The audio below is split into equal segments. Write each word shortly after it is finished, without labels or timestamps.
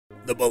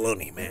the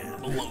Baloney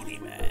Man.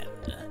 Baloney Man.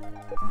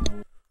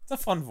 It's a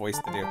fun voice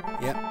to do.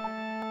 Yep.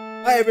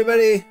 Hi,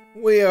 everybody.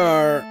 We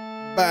are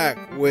back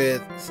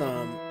with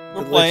some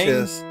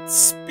delicious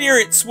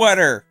Spirit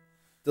Sweater.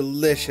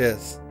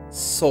 Delicious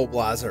Soul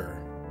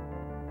Blazer.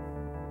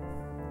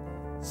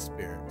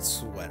 Spirit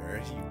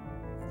Sweater, you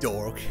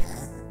dork.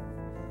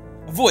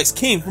 A voice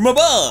came from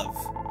above.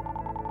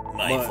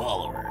 My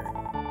follower.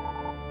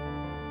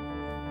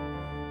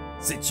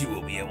 Since you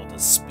will be able to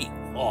speak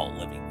with all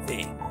living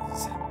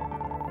things,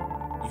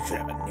 you should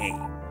have a name.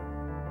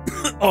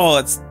 Oh,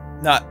 that's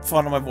not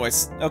fun on my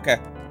voice. Okay.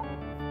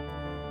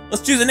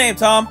 Let's choose a name,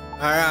 Tom.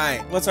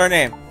 Alright. What's our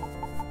name?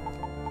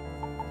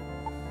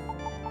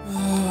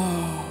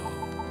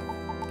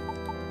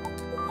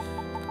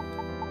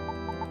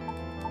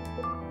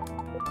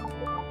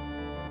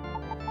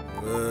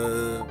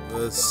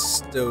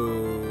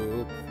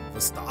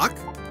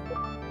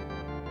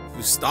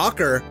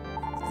 Stalker?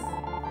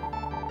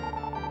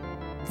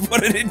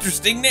 What an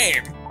interesting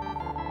name.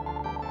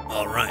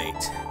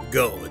 Alright,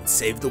 go and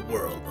save the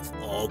world of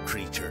all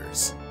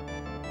creatures.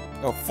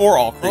 Oh, for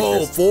all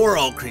creatures. Oh, for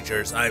all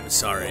creatures. I'm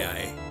sorry,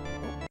 I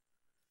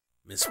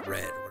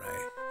misread what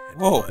I had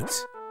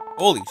put.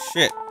 Holy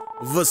shit.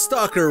 The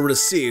stalker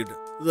received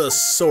the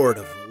Sword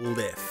of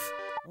Lif.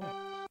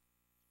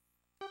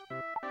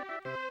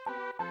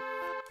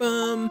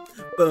 Holy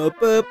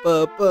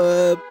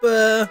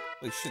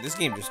shit, this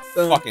game just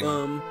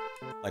fucking,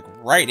 like,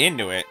 right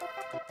into it.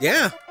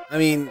 Yeah, I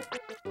mean,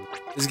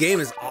 this game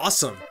is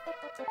awesome.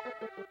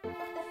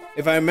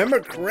 If I remember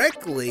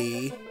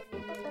correctly,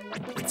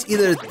 it's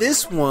either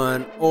this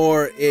one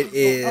or it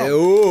is...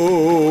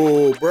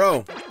 Oh,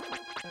 bro.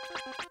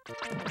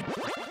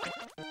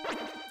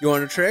 You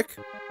want a trick?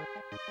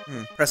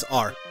 Press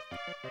R.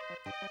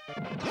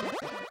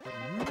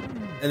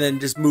 And then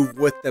just move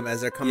with them as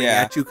they're coming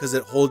at you, because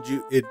it holds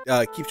you, it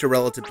keeps your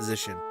relative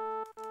position.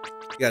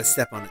 You gotta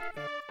step on it.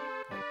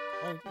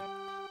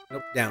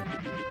 Nope, down.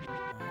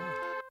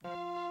 You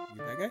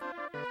that guy?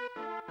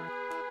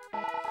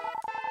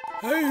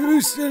 I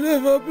used to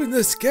live up in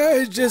the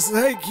sky just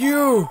like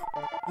you.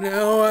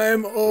 Now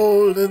I'm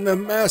old and the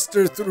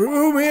master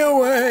threw me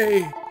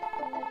away.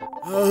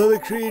 All the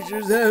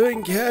creatures have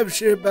been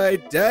captured by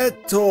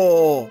death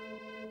toll.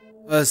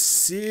 Are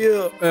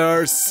sealed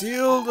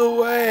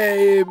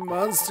away in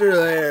monster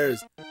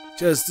lairs.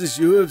 Just as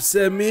you have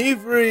set me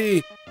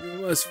free, you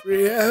must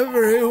free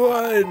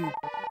everyone.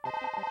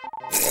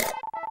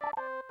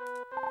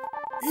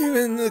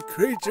 Even the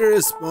creature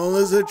as small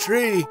as a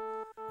tree.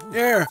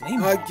 Here,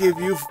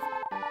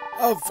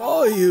 I'll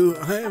follow you.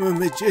 I am a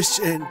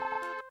magician.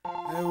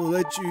 I will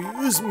let you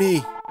use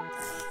me.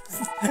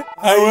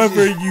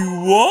 However you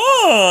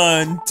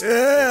want.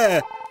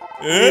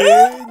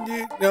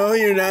 No,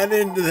 you're not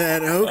into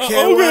that. Okay,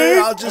 okay.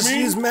 Well, I'll just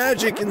use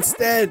magic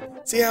instead.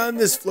 See how I'm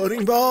this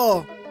floating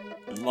ball.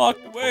 Been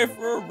locked away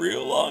for a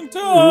real long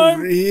time.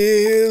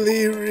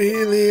 Really,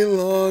 really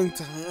long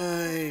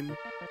time.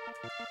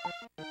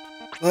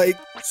 Like,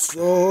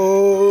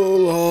 so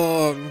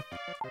long.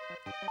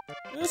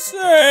 Just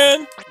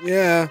saying.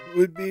 Yeah, it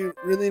would be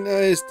really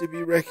nice to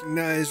be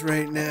recognized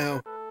right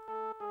now.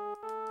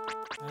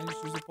 Can I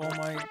just use up all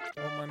my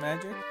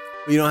magic?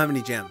 But you don't have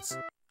any gems.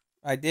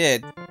 I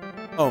did.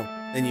 Oh,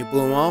 then you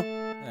blew them all?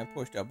 And I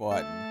pushed a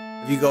button.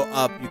 If you go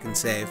up, you can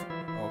save.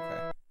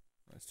 Okay.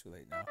 It's too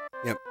late now.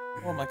 Yep.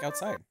 Oh, I'm like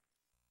outside.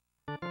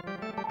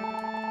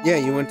 Yeah,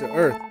 you went to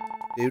Earth,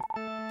 dude.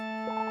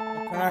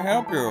 How can I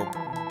help you?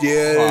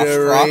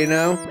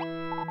 Reno?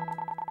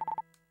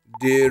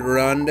 Dude,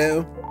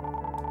 Rondo?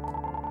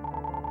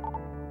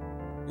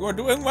 You are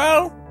doing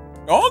well?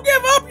 Don't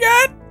give up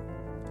yet!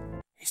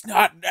 He's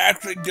not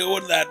actually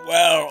doing that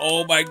well.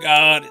 Oh my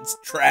god, it's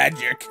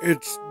tragic.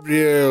 It's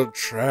real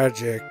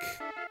tragic.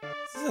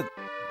 This is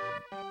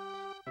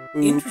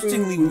an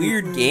interestingly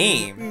weird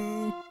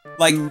game.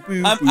 Like,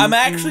 I'm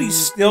actually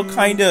still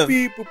kind of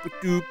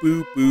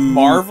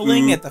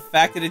marveling at the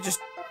fact that it just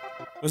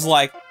was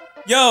like,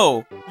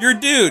 yo, you're a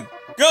dude,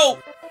 go!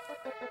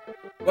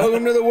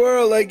 Welcome to the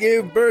world, I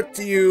gave birth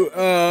to you,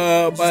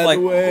 by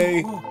the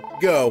way,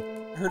 go.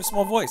 I heard a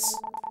small voice.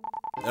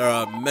 There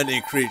are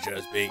many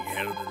creatures being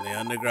held in the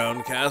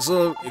underground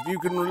castle. If you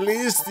can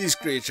release these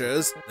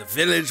creatures, the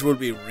village will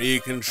be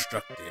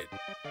reconstructed.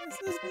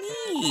 This is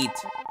neat.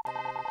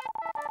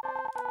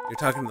 You're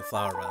talking to the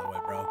flower, by the way,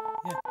 bro.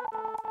 Yeah.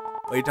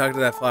 Why are you talking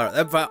to that flower?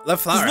 That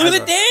flower look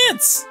at the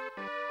dance!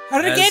 How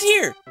did it get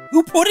here?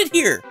 Who put it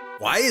here?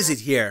 Why is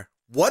it here?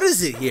 What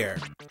is it here?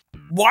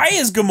 Why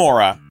is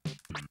Gamora?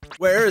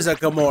 Where is a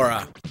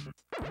Gamora?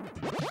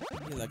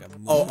 Like a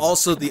oh,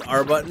 also the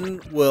R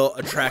button will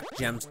attract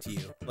gems to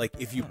you. Like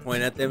if you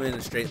point at them in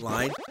a straight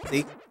line,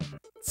 see?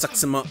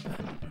 Sucks them up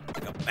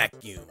like a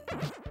vacuum.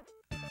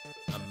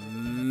 A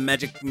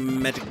magic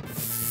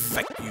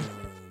vacuum.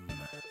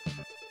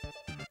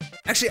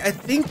 Actually, I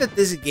think that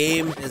this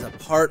game is a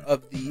part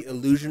of the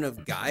Illusion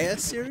of Gaia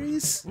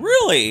series.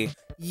 Really?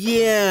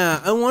 Yeah,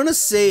 I want to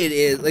say it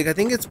is. Like, I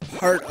think it's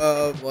part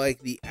of,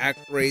 like, the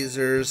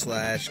ActRaiser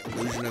 /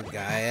 Illusion of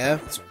Gaia.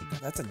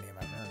 That's a name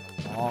I've heard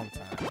in a Long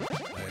time.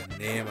 A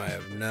name I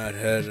have not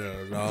heard in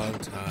a long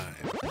time.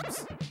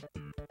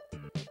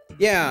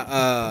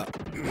 Yeah,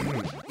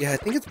 yeah, I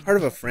think it's part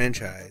of a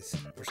franchise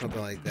or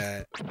something like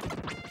that.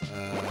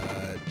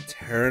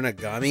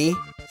 Taranagami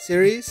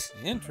series.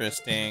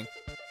 Interesting.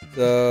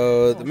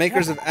 So the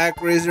makers of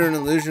Actraiser and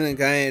Illusion and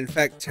Gaia, in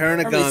fact,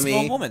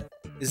 Taranagami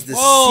is the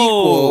Whoa!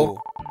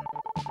 sequel.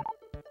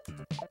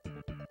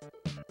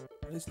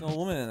 At least no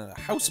woman in a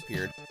house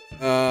appeared.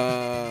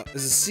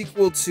 Is a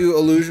sequel to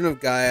Illusion of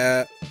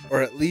Gaia,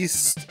 or at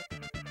least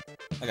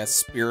Like a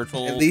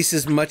spiritual. at least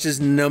as much as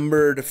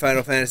numbered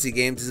Final Fantasy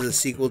games is a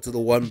sequel to the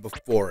one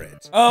before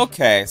it.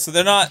 Okay, so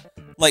they're not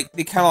like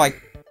they kind of like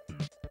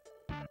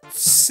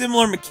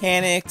similar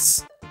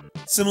mechanics,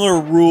 similar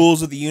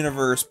rules of the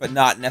universe, but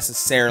not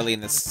necessarily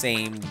in the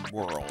same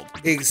world.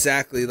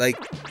 Exactly,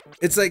 like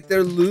it's like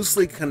they're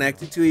loosely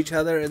connected to each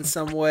other in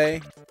some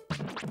way,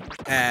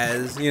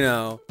 as you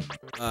know,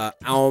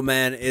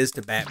 Owlman is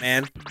to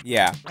Batman.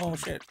 Yeah. Oh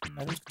shit!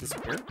 I just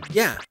disappeared.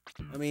 Yeah,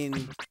 I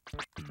mean,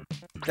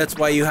 that's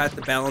why you have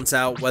to balance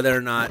out whether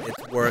or not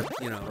it's worth,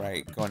 you know.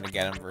 Right, going to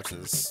get him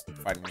versus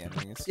fighting the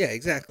enemies. Yeah,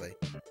 exactly.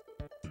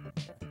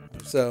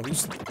 So,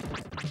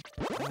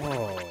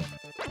 oh,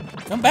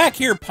 come back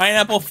here,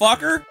 pineapple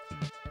fucker!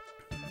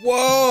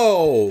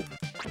 whoa!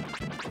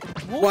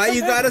 Won't Why come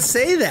you back. gotta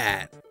say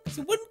that?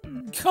 He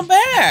wouldn't come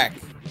back.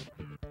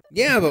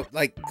 Yeah, but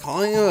like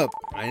calling him a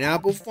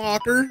pineapple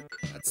fucker,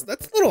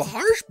 that's a little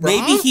harsh, bro.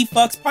 Maybe he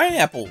fucks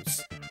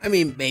pineapples. I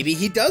mean, maybe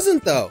he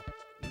doesn't though.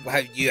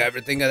 Have you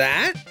ever think of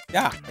that?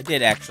 Yeah, I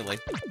did actually.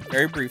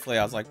 Very briefly,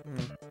 I was like,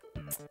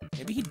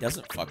 maybe he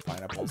doesn't fuck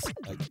pineapples.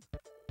 Like,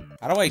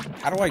 how do I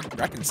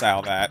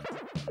reconcile that?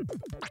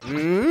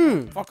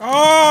 Fuck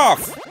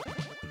off!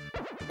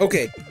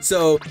 Okay,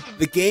 so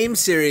the game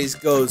series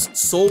goes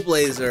Soul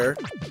Blazer,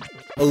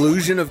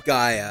 Illusion of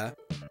Gaia,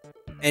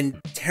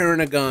 and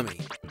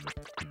Taranagami.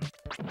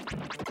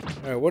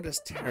 Alright, what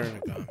is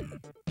Taranagami?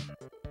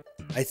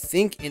 I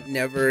think it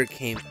never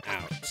came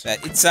out.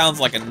 It sounds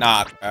like a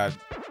not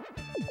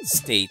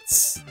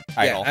state's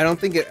title. Yeah, I don't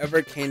think it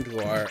ever came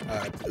to our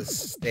to the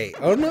state.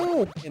 Oh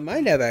no, it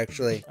might have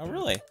actually. Oh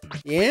really?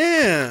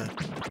 Yeah.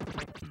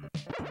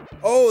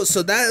 Oh,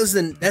 so that's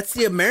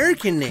the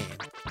American name.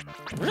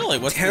 Really?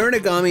 What's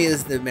Taranagami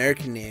is the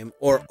American name,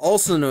 or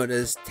also known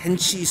as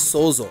Tenshi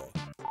Sozo,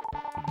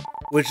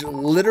 which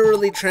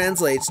literally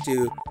translates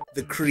to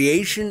the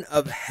creation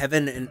of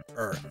heaven and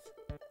earth.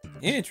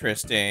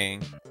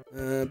 Interesting.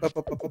 Oh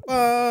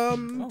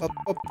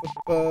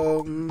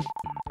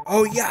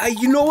yeah,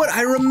 you know what?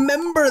 I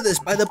remember this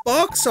by the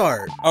box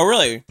art. Oh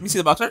really? Let me see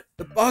the box art.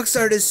 The box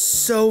art is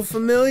so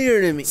familiar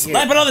to me.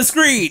 Slap it on the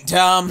screen,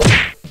 Tom.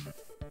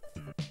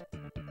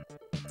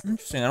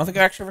 Interesting. I don't think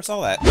I actually ever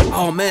saw that.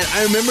 Oh man,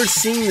 I remember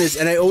seeing this,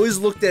 and I always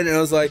looked at it and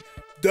I was like,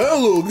 that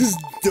looks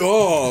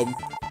dumb.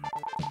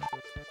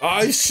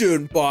 I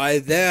shouldn't buy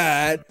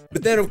that.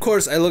 But then, of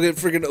course, I look at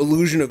freaking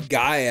Illusion of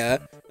Gaia,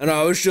 and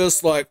I was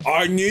just like,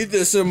 I need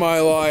this in my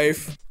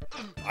life.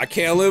 I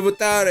can't live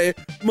without it.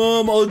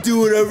 Mom, I'll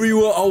do whatever you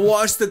want. I'll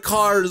wash the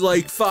cars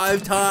like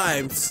 5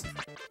 times.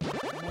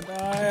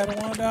 I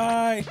don't want to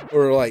die.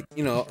 Or like,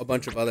 you know, a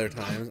bunch of other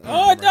times.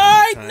 Oh, I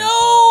died! No!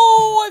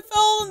 I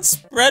fell and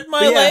spread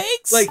my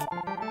legs? Like,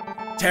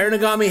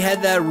 Taranagami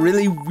had that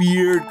really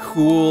weird,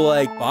 cool,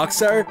 like,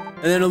 box art,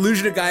 and then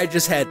Illusion of Gaia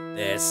just had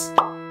this.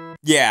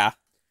 Yeah.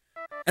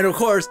 And of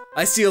course,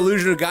 I see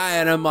Illusion of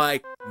Gaia, and I'm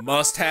like,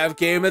 must-have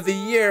game of the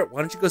year.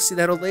 Why don't you go see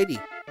that old lady?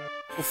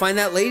 Go find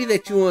that lady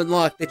that you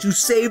unlocked, that you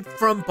saved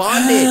from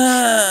bondage.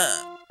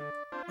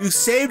 You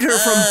saved her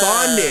from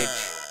bondage.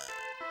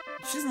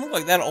 She doesn't look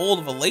like that old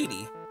of a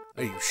lady.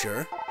 Are you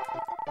sure?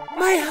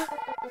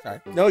 Sorry.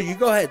 No, you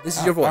go ahead. This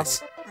is your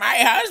voice. My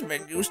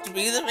husband used to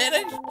be the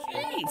village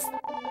chief.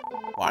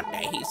 One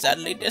day he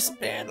suddenly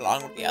disappeared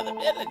along with the other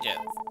villagers.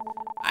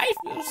 I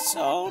feel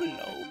so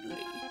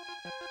lonely.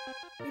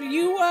 Will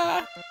you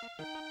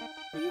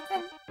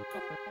come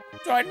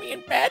join me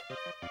in bed?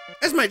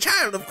 As my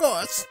child, of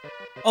course.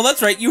 Oh,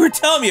 that's right. You were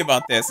telling me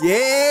about this.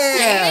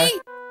 Yeah.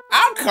 Really?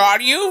 I'll call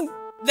you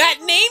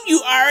that name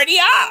you already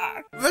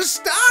are. The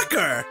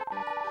Stalker.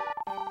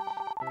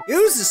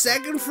 Use the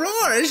second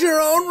floor as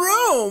your own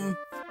room.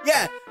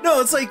 Yeah.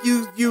 No, it's like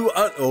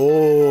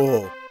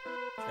oh.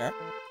 Sure.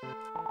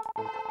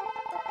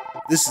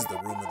 This is the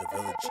room of the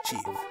village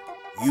chief.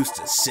 He used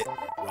to sit and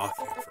rock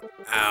here for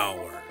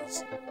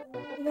hours.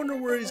 I wonder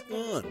where he's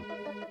gone.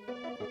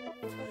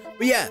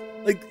 But yeah,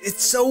 like,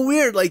 it's so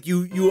weird. Like,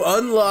 you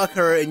unlock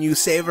her and you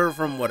save her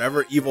from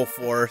whatever evil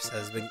force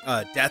has been,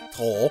 death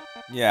toll.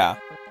 Yeah.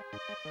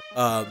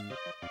 And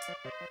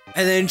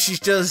then she's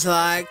just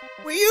like,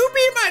 will you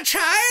be my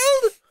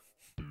child?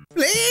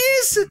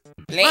 Please?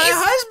 Please? My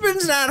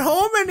husband's not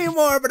home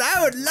anymore, but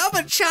I would love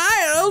a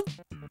child.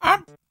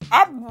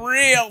 I'm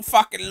real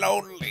fucking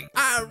lonely.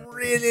 I'm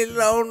really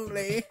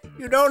lonely.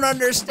 You don't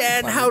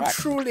understand how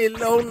truly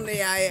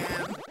lonely I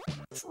am.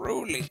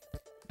 Truly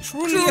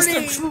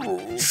is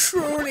true.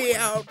 Truly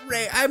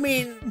outrageous. I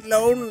mean,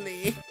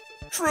 lonely.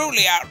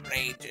 Truly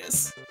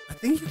outrageous. I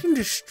think you can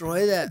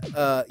destroy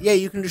that. Yeah,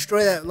 you can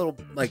destroy that little,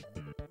 like,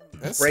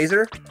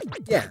 brazier.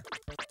 Yeah.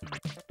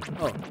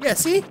 Oh, yeah,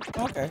 see?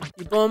 Okay.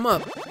 You blow him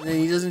up, and then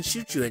he doesn't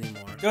shoot you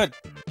anymore. Good.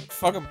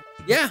 Fuck him.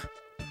 Yeah.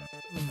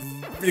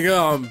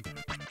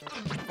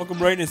 Fuck him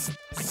right in his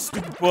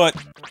stupid butt.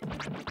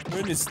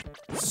 Right in his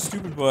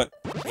stupid butt.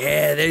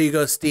 Yeah, there you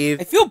go, Steve.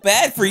 I feel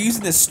bad for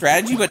using this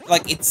strategy, but,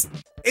 like, it's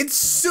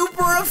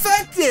super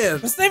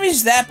effective! It's not even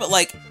just that, but,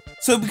 like,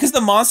 so because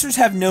the monsters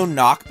have no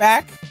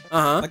knockback,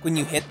 like, when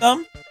you hit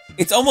them,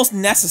 it's almost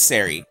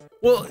necessary.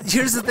 Well,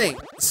 here's the thing.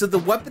 So the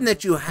weapon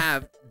that you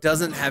have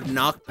doesn't have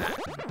knockback,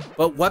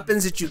 but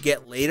weapons that you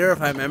get later,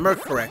 if I remember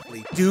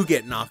correctly, do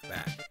get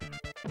knockback.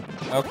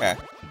 Okay.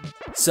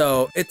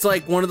 So it's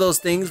like one of those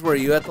things where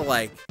you have to,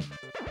 like,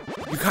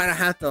 you kind of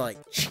have to, like,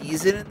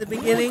 cheese it at the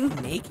beginning.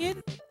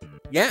 Naked?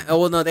 Yeah.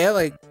 Oh, well, no, they have,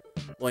 like,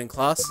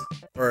 loincloths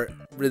or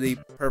really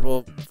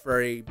purple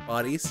furry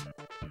bodies.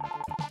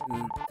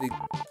 In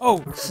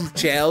the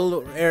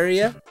shell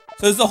area.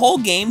 So does the whole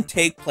game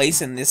take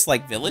place in this,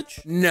 like, village?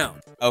 No.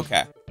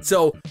 Okay.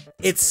 So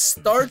it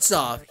starts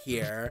off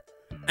here,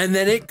 and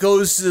then it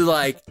goes to,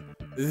 like,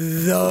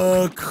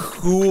 the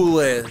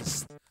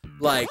coolest,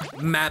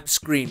 like, map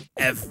screen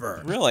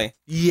ever. Really?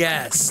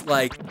 Yes.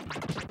 Like,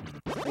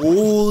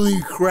 holy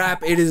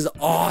crap, it is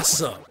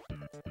awesome.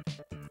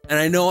 And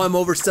I know I'm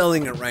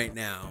overselling it right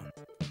now,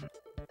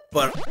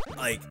 but,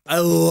 like, I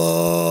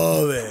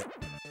love it.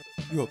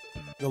 You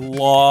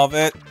love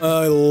it?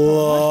 I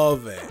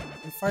love it.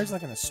 It fires,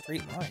 like, in a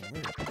straight line.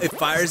 Weird. It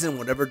fires in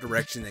whatever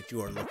direction that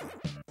you are looking.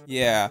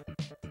 Yeah.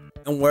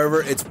 And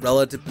wherever its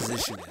relative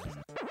position is.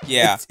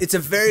 Yeah. It's a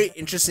very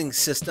interesting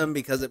system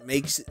because it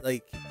makes,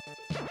 like,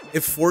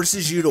 it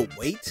forces you to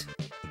wait.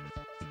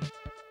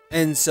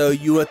 And so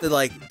you have to,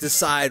 like,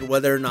 decide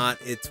whether or not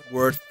it's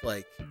worth,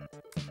 like,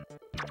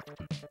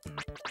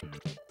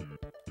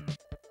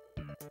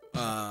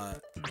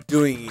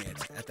 doing it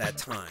at that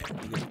time.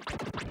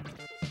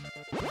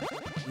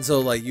 And so,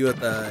 like, you have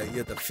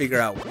to figure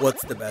out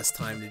what's the best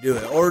time to do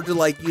it, or to,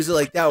 like, use it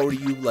like that, where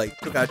you, like,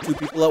 took out 2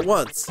 people at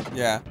once.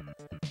 Yeah.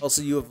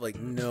 Also, you have, like,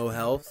 no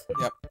health.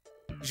 Yep.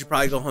 You should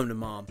probably go home to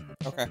Mom.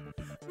 Okay.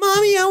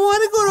 Mommy, I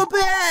want to go to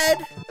bed.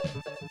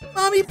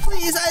 Mommy,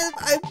 please,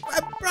 I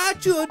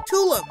brought you a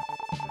tulip.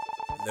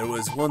 There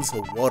was once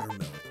a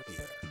watermill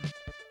here,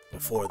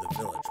 before the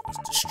village was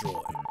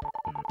destroyed.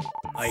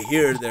 I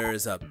hear there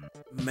is a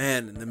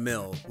man in the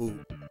mill who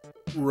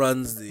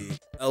runs the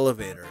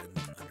elevator in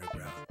the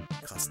underground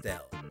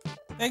castell.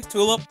 Thanks,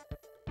 Tulip.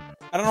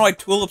 I don't know why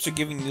tulips are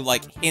giving you,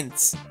 like,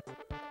 hints.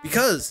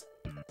 Because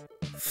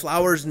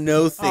flowers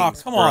know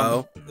things, come bro.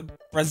 on. The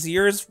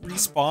Braziers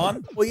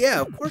respawn? Well,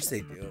 yeah, of course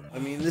they do. I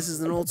mean, this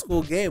is an old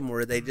school game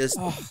where they just...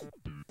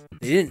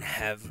 They didn't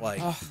have,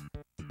 like...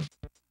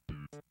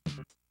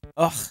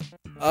 Ugh.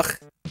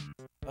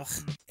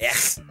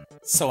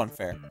 So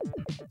unfair.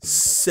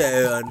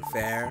 So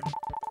unfair.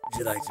 Would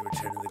you like to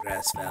return to the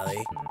Grass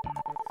Valley?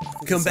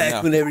 Come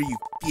back whenever you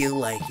feel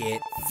like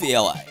it.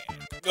 Feel like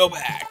it. Go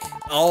back.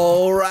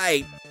 All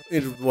right.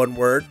 In one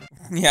word.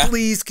 Yeah.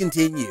 Please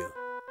continue.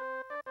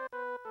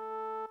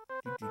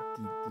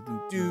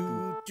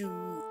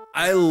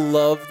 I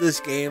love this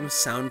game's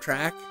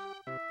soundtrack.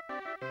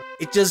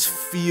 It just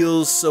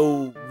feels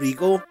so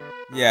regal.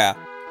 Yeah.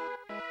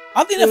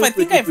 Oddly enough, I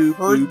think I've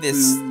heard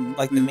this,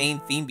 like, the main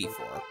theme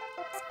before.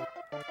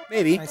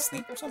 Maybe. Can I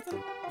sleep or something?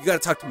 You gotta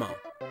talk to Mom.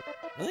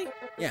 Really?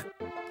 Yeah.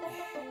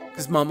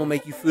 Because Mom will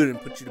make you food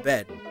and put you to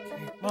bed.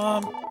 Okay.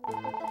 Mom.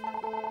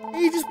 Are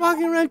you just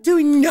walking around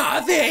doing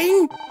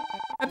nothing?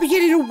 I'm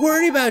beginning to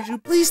worry about you.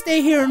 Please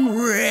stay here and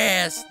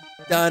rest.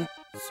 Done.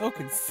 So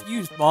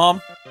confused,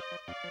 Mom.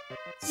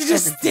 You're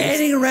just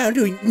standing around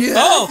doing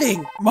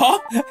nothing. Oh,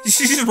 Mom?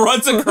 She just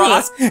runs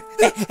across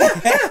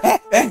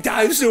and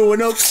dives through a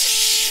window.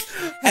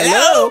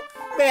 Hello?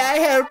 May I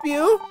help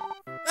you?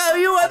 Oh,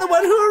 you are the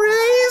one who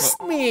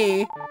released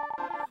me.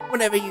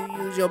 Whenever you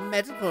use your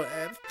medical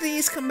herbs,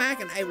 please come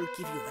back and I will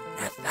give you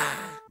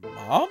another.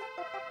 Mom?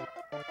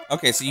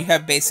 Okay, so you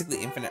have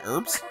basically infinite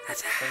herbs?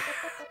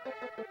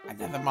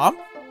 Another Mom?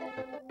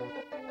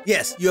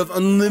 Yes, you have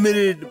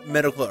unlimited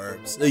medical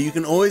herbs, so you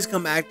can always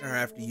come back to her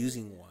after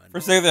using one. For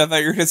a second, I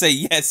thought you were going to say,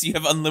 yes, you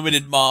have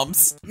unlimited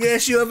moms.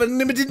 Yes, you have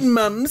unlimited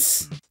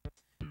mums.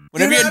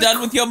 Whenever you're done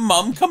with your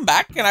mum, come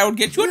back and I will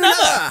get you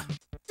another.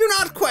 Do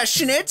not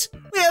question it.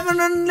 We have an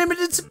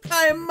unlimited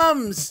supply of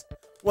mums.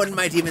 One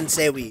might even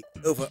say we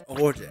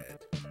over-ordered.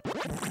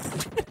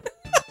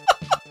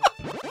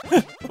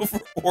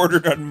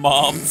 Over-ordered on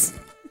moms.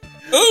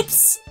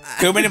 Oops!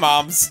 Too many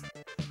moms.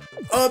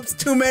 Oops,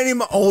 too many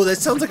Oh, that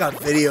sounds like a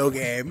video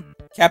game.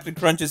 Captain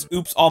Crunch's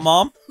Oops All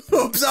Mom.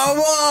 Oops All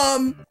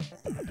Mom!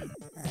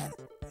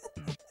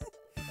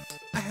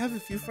 I have a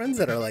few friends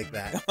that are like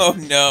that. Oh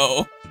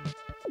no.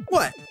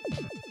 What?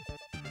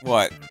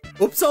 What?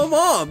 Oops All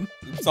Mom.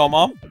 Oops All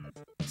Mom?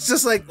 It's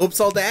just like Oops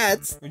All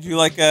Dads. Would you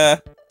like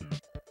a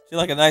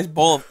nice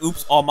bowl of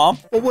Oops All Mom?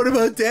 Well, what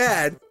about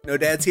Dad? No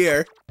Dad's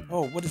here.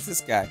 Oh, what is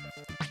this guy?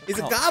 He's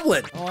a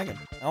goblin. I don't like him.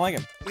 I don't like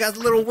him. He got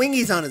little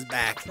wingies on his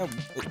back. No,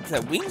 is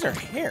that wings or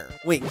hair?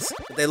 Wings.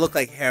 But they look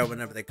like hair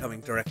whenever they're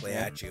coming directly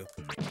at you.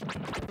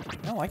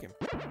 I don't like him.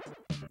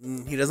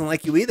 He doesn't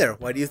like you either.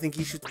 Why do you think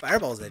he shoots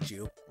fireballs at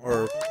you?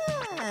 Or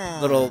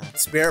little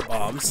spirit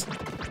bombs?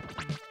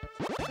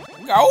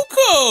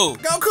 Goku!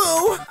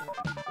 Goku!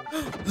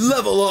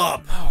 Level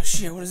up! Oh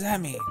shit, what does that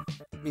mean?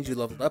 It means you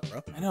leveled up,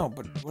 bro. I know,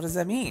 but what does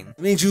that mean?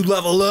 It means you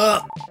level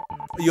up!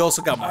 You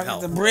also got more I got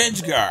health. the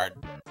bridge guard.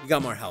 You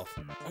got more health.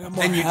 I got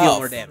more And you health. deal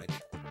more damage.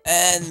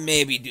 And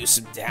maybe do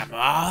some damage.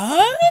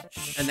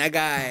 And that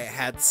guy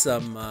had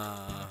some,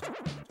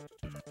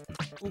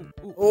 Ooh,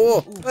 ooh,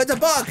 Oh, ooh. it's a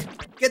bug!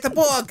 Get the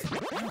bug!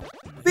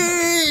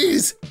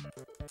 Bees!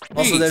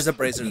 Also, Bees. there's a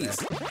brazier there.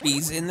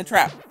 Bees in the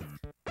trap.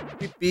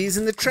 Bees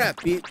in the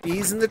trap.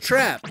 Bees in the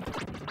trap.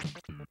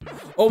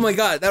 Oh my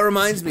god, that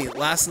reminds me.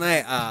 Last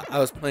night, I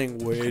was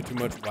playing way too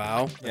much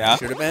WoW. Yeah. I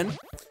should have been.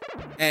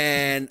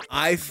 And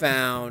I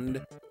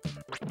found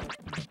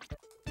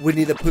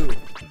Winnie the Pooh.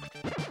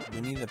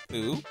 Winnie the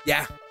Pooh?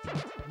 Yeah.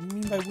 What do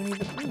you mean by Winnie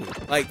the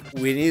Pooh? Like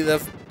Winnie the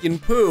fucking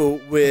Pooh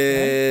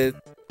with,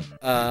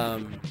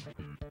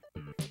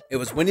 it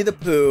was Winnie the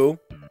Pooh.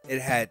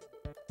 It had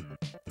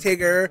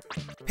Tigger,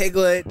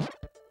 Piglet,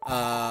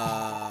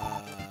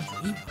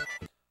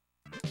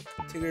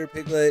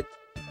 Piglet,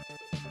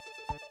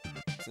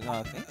 Is it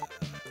not a thing?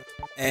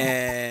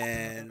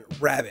 and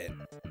Rabbit.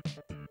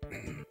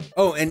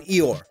 Oh, and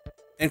Eeyore.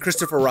 And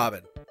Christopher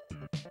Robin.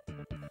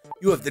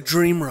 You have the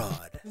Dream Rod.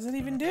 What does it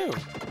even do?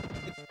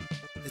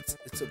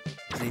 It's a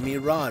dreamy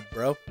rod,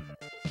 bro.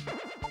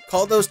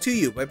 Call those to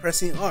you by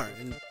pressing R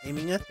and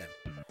aiming at them.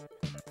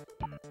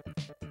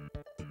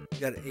 You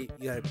gotta be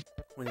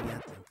pointing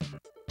at them.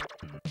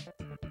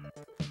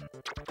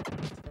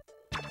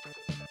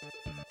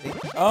 See?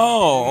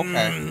 Oh,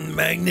 okay.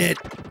 Magnet.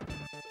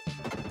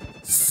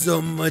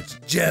 So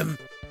much gem.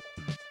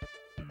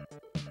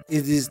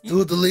 It is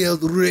totally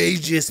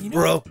outrageous, You know-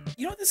 bro.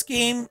 You know what this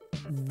game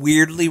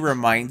weirdly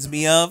reminds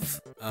me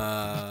of?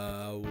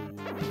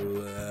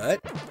 What?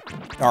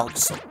 Dark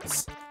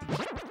Souls.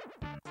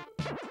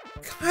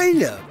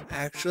 Kind of,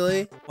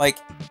 actually. Like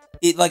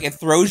it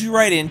throws you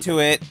right into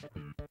it.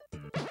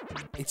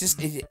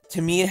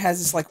 To me it has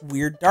this like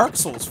weird Dark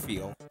Souls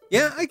feel.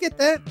 Yeah, I get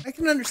that. I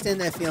can understand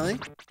that feeling.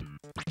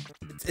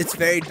 It's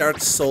very Dark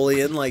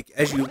Soulian. Like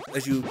as you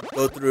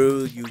go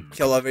through, you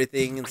kill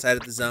everything inside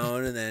of the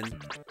zone, and then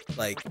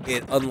like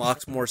it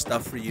unlocks more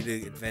stuff for you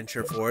to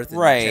adventure forth and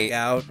Right. check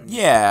out. And,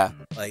 Yeah.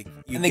 like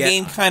you And the get,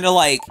 game kind of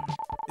like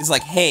is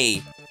like,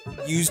 hey,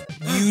 use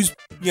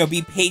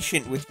be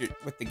patient with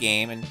the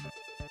game, and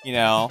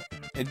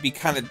it'd be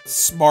kind of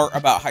smart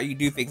about how you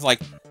do things.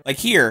 Like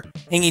here,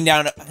 hanging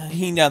down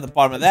the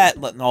bottom of that,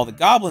 letting all the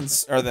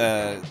goblins or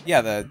the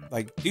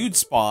like dudes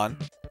spawn,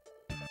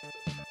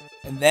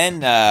 and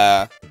then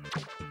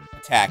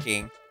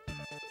attacking,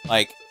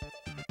 like.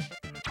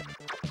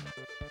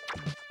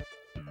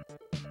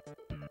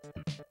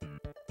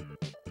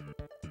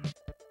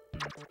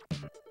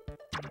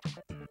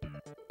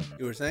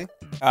 You were saying?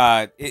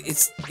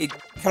 It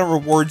kind of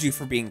rewards you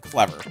for being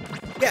clever.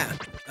 Yeah.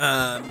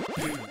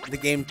 The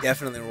game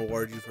definitely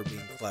rewards you for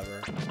being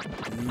clever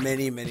in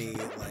many, many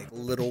like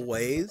little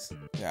ways.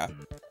 Yeah.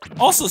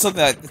 Also, something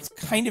that's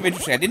kind of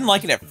interesting. I didn't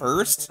like it at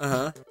first,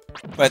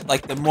 but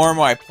like the more and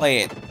more I play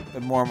it,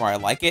 the more and more I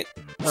like it.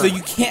 So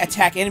you can't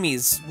attack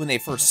enemies when they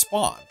first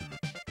spawn.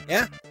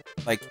 Yeah.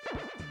 Like,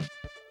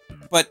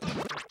 but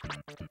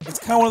it's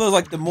kind of one of those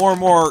like the more and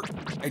more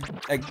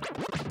I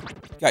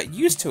got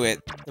used to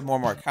it, the more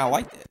and more I kind of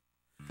liked it.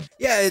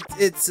 Yeah,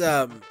 it's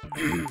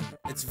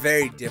it's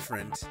very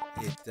different.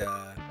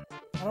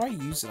 How do I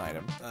use an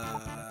item?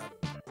 I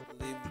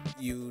believe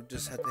you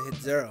just have to hit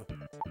 0.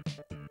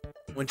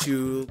 Once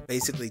you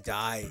basically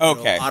die,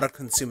 Okay. it'll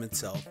auto-consume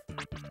itself.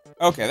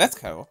 Okay, that's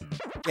cool.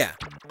 Yeah.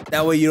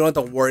 That way you don't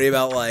have to worry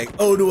about like,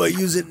 oh, do I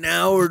use it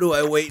now or do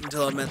I wait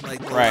until I'm at like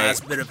the Right.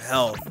 last bit of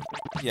health?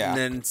 Yeah. And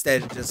then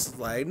instead it's just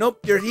like, nope,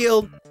 you're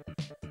healed.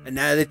 And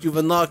now that you've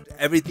unlocked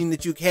everything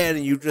that you can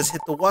and you just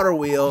hit the water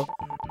wheel,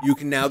 you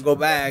can now go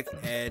back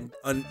and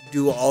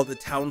undo all the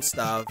town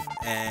stuff.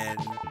 And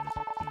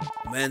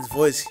man's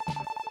voice,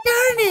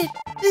 darn it,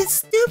 this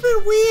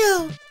stupid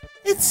wheel.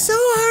 It's so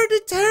hard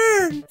to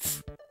turn.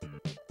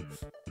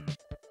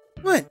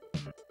 What?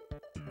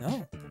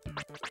 No.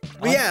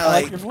 Yeah, I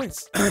like like your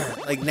voice.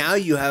 like now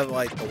you have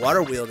like the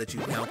water wheel that you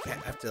now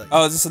have to like.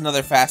 Oh, is this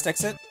another fast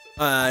exit?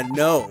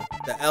 No.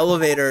 The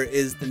elevator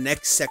is the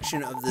next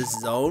section of this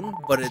zone,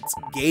 but it's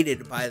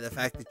gated by the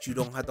fact that you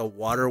don't have the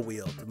water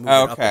wheel to move it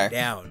up Okay. and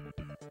down.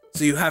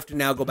 So you have to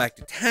now go back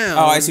to town.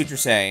 Oh, I see what you're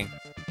saying.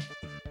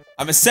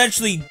 I'm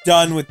essentially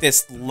done with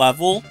this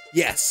level,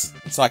 Yes,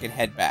 so I can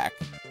head back.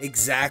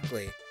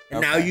 exactly.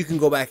 And now Okay. you can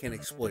go back and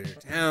explore your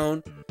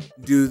town,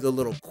 do the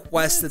little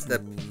quests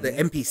that the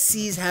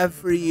NPCs have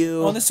for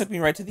you. Oh, this took me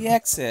right to the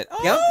exit.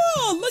 Yep.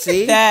 Oh, look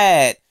See? at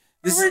that.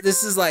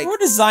 This is like Your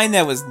design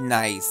that was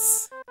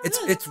nice.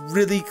 It's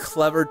really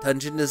clever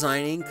dungeon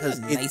designing because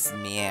nice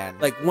man.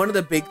 like one of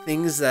the big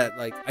things that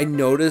like I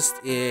noticed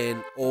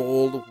in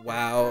old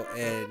WoW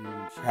and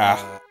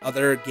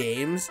other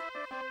games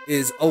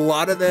is a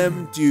lot of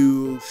them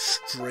do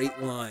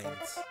straight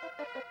lines.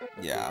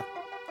 Yeah.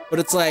 But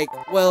it's like,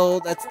 well,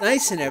 that's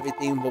nice and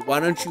everything, but why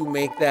don't you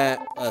make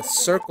that a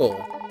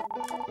circle?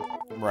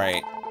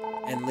 Right.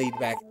 And lead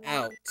back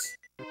out.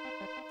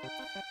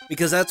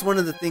 Because that's one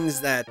of the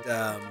things that,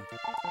 I'm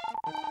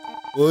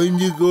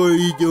just going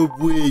to the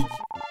bridge.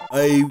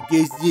 I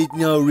guess it's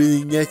not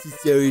really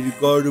necessary to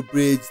guard a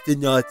bridge to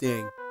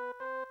nothing.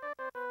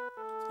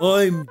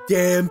 I'm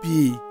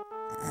Dampy.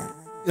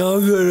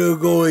 I'm gonna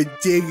go and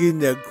dig in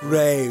the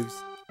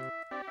graves.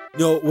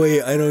 No,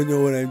 wait, I don't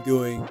know what I'm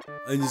doing.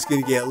 I'm just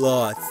gonna get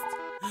lost.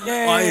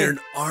 Yay. Iron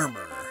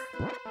armor.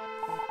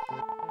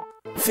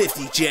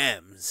 50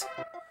 gems.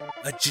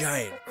 A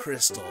giant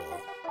crystal.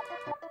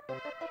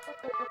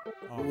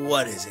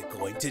 What is it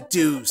going to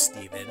do,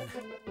 Steven?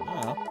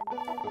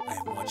 I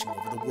am watching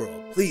over the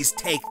world. Please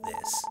take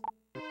this.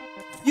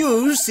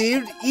 You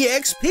received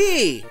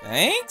EXP!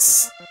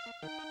 Thanks?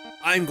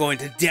 I'm going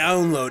to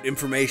download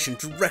information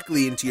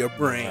directly into your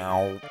brain.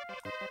 Now.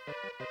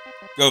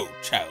 Go,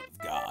 child of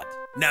God.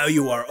 Now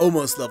you are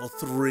almost level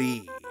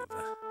 3.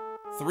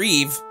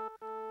 Threve?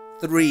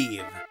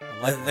 Threve.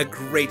 The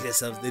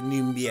greatest of the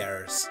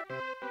Nimbiers.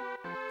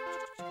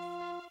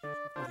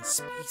 All the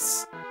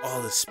space.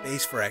 All the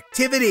space for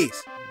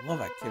activities. I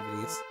love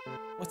activities.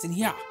 What's in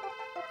here?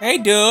 Hey,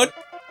 dude.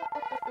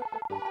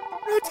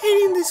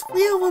 Rotating this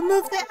wheel will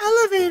move the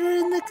elevator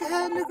in the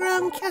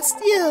underground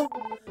Castile.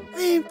 I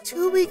am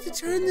too weak to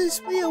turn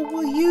this wheel.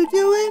 Will you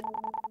do it?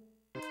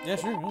 Yeah,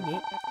 sure, I'll do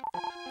it.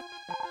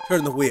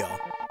 Turn the wheel.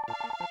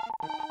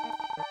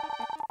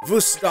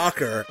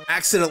 Vustocker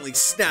accidentally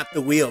snapped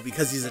the wheel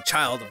because he's a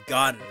child of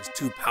God and is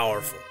too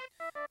powerful.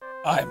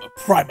 I'm a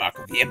Primarch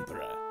of the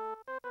Emperor.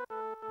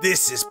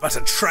 This is but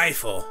a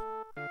trifle.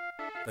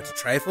 But a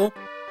trifle?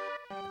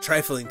 A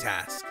trifling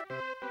task.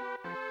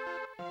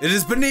 It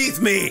is beneath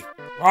me!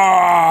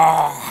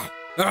 Ah!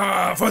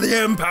 For the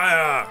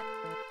Empire!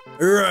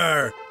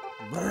 Roar!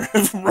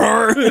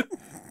 Roar!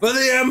 For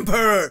the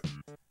Emperor!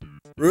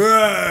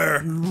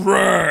 Roar!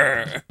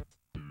 Roar!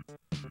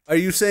 Are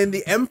you saying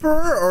the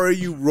Emperor, or are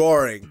you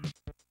roaring?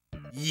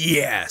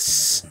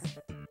 Yes.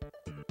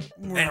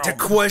 And to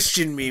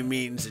question me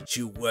means that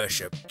you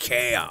worship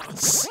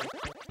chaos.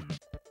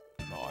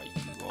 Are you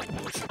a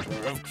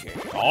worshiper of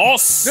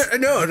chaos?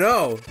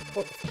 No.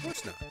 Of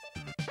course not.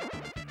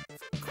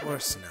 Of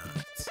course not.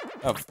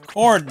 Of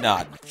course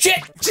not.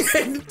 Shit!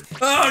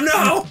 Oh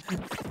no!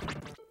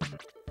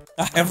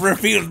 I have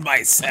revealed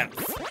myself.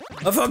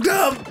 I fucked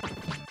up!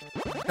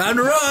 Time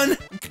to run!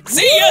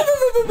 See ya!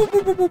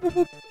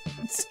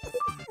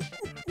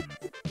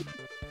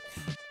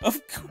 Of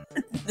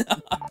course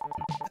not.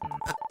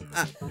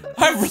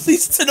 I've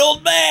released an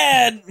old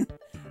man!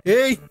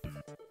 Hey!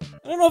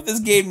 I don't know if this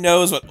game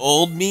knows what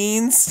old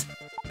means.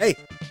 Hey!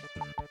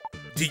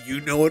 Do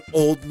you know what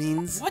old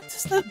means? What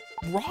does the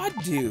rod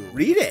do?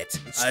 Read it.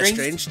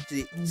 Strange.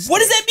 What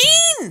does that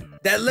mean?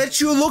 That lets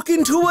you look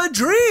into a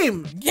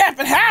dream! Yeah,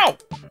 but how?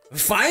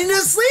 Find a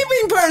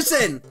sleeping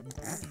person!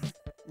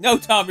 No,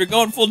 Tom, you're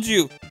going full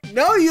Jew.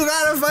 No, you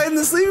gotta find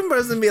the sleeping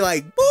person and be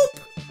like, boop!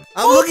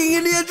 I'm looking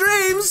into your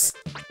dreams!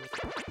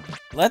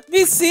 Let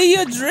me see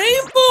your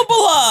dream,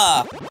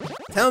 Boobala!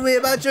 Tell me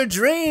about your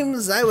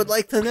dreams, I would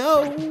like to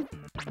know.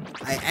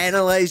 I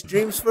analyze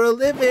dreams for a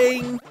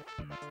living.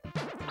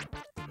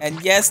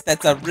 And yes,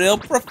 that's a real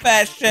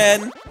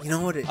profession. You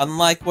know what it...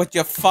 Unlike what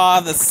your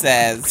father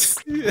says.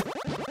 Your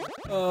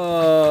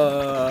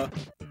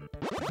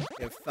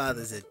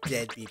father's a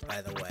deadbeat,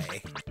 by the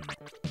way.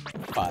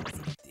 Father's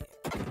a dick.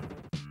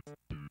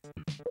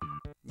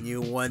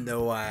 You wonder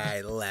why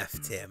I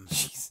left him.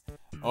 Jeez.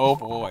 Oh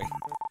boy.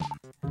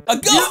 A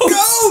goat!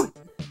 Goat!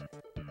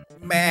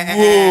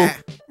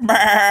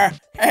 Bah!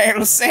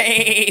 Hail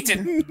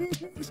Satan!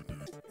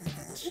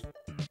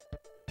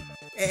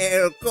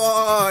 Hail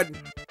God!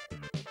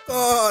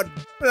 God!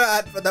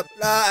 Blood for the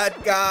blood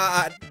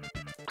God!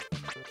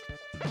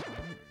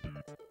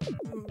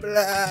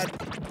 Blood!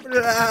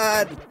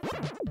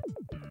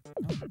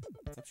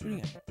 Stop shooting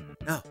it.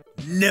 No,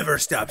 never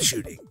stop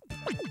shooting.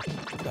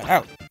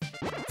 Wow.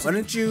 Why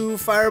don't you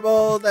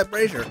fireball that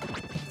brazier?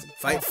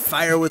 Fight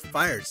fire with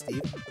fire,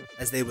 Steve,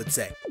 as they would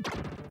say.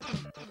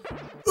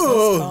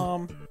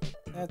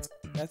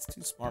 That's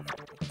too smart for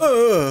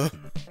me.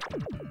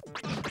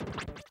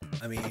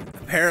 I mean,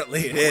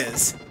 apparently it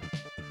is.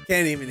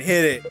 Can't even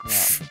hit it.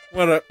 Yeah.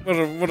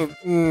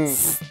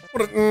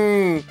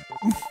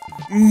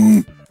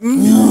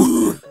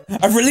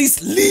 I've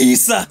released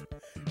Lisa!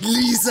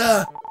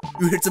 Lisa!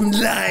 You heard some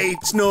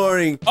light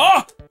snoring.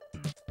 Oh!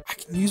 I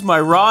can use my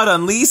rod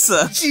on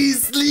Lisa.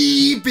 She's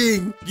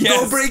sleeping. Yes.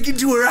 Go break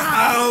into her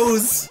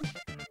house.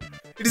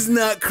 It is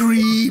not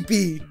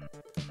creepy.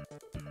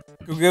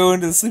 Go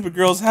into the sleeping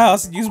girl's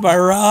house and use my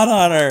rod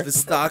on her. The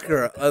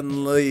stalker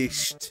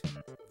unleashed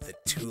the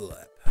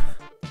tulip.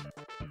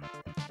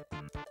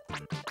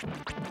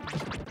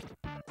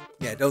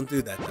 Yeah, Yeah, don't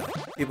do that though.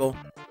 People,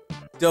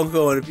 don't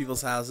go into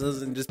people's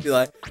houses and just be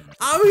like,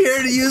 I'm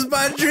here to use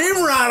my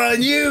dream rod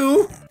on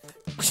you.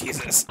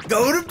 Jesus.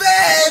 Go to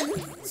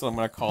bed. So I'm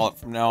gonna call it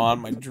from now on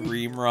my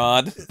dream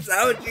rod. Is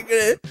that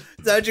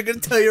what you're gonna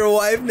tell your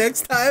wife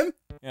next time?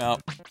 Yeah.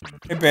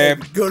 Hey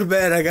babe. Go to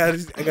bed. I gotta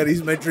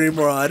use my dream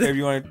rod. Babe,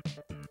 you wanna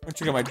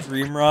check out my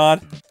dream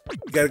rod?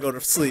 You gotta go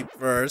to sleep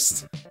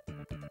first.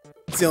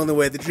 It's the only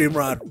way the dream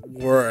rod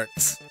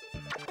works.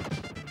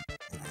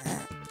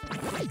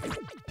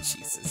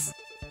 Jesus.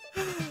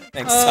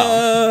 Thanks,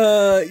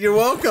 Tom. You're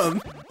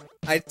welcome.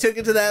 I took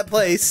it to that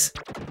place,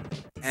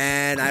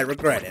 and I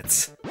regret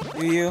it.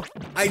 Do you?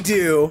 I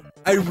do.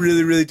 I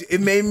really, really do.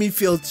 It made me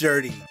feel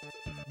dirty.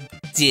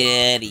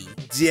 Daddy.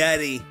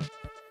 Dirty.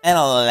 I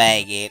don't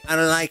like it. I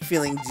don't like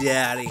feeling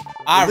dirty.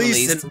 I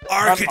Released released an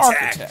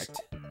architect.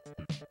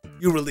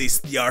 You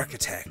released the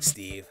architect,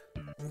 Steve.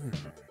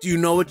 Do you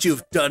know what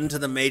you've done to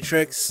the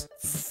Matrix?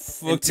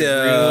 Looked real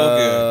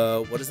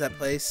good. What is that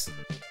place?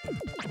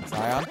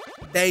 Zion?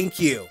 Thank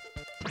you.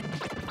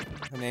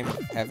 The name of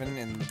heaven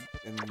in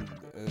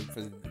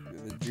for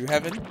the Jew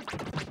heaven?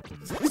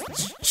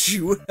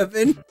 Jew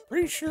heaven?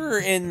 Pretty sure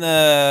in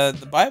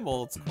the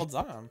Bible it's called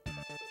Zion.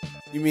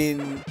 You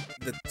mean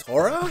the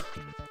Torah?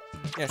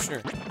 Yeah,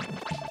 sure.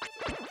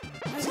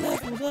 I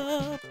leveled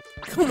up.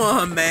 Come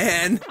on,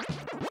 man.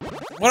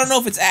 I don't know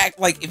if it's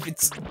if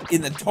it's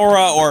in the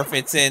Torah or if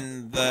it's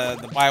in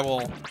the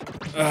Bible.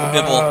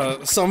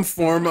 Some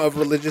form of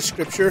religious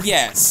scripture?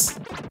 Yes.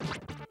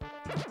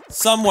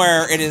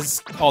 Somewhere it is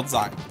called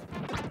Zion.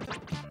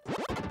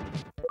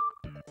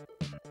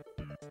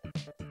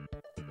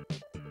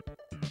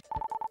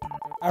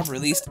 I've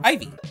released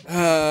Ivy.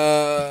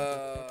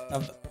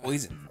 Of the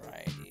poison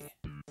variety.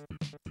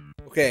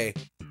 Okay.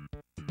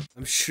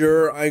 I'm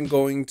sure I'm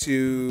going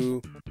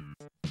to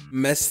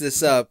mess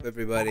this up,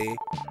 everybody.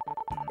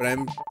 But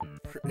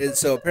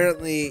so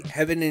apparently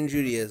heaven in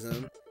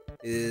Judaism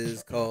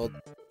is called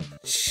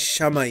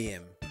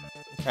Shamayim.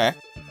 Okay.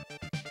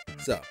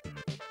 So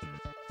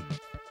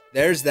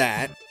there's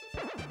that.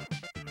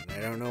 I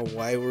don't know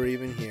why we're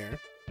even here.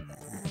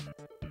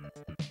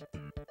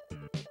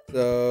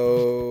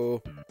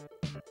 So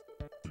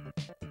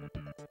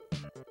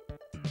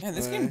Man,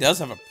 this game does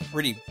have a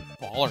pretty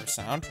baller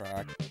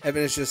soundtrack.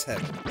 heaven is just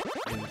heaven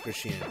in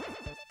Christianity.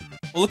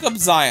 Well, look up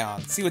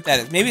Zion. See what that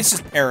is. Maybe it's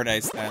just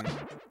paradise then.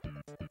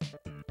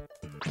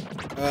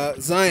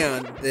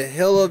 Zion, the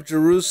hill of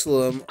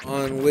Jerusalem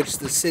on which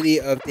the city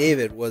of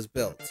David was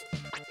built.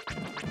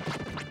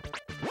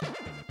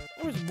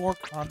 There was more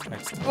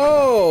context to it.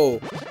 Oh!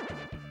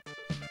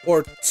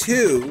 Or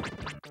two,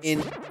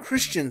 in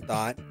Christian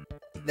thought,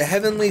 the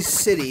heavenly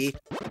city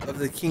of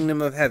the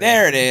kingdom of heaven.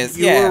 There it is.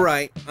 You were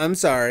right. I'm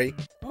sorry.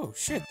 Oh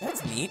shit,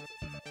 that's neat.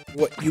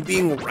 What, you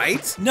being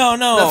right? No.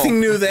 Nothing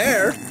new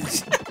there.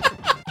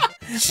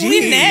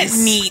 Isn't that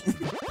neat?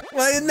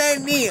 Why isn't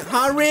that neat?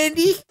 Huh,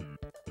 Randy?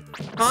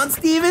 Huh,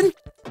 Steven?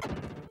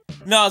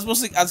 No, I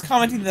was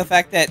commenting on the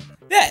fact that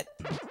Yeah.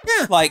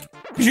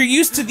 because you're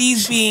used to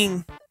these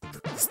being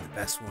This is the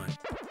best one.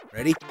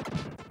 Ready?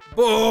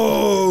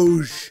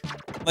 Boosh!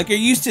 like you're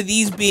used to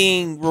these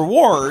being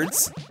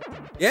rewards,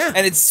 Yeah.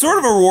 and it's sort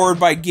of a reward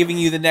by giving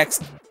you the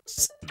next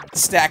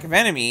stack of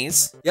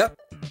enemies. Yep.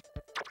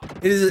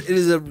 It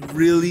is a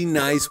really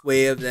nice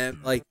way of them,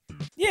 like,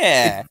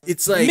 Yeah,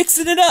 it's like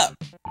mixing it up.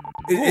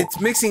 it's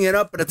mixing it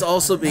up, but it's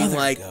also being Another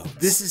like, goat.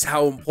 this is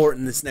how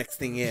important this next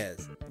thing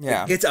is.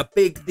 Yeah. It's a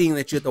big thing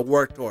that you have to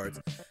work towards.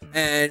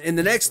 And in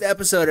the next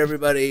episode,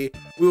 everybody,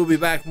 we will be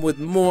back with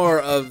more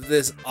of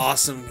this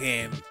awesome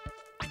game.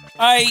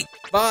 I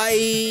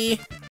Bye!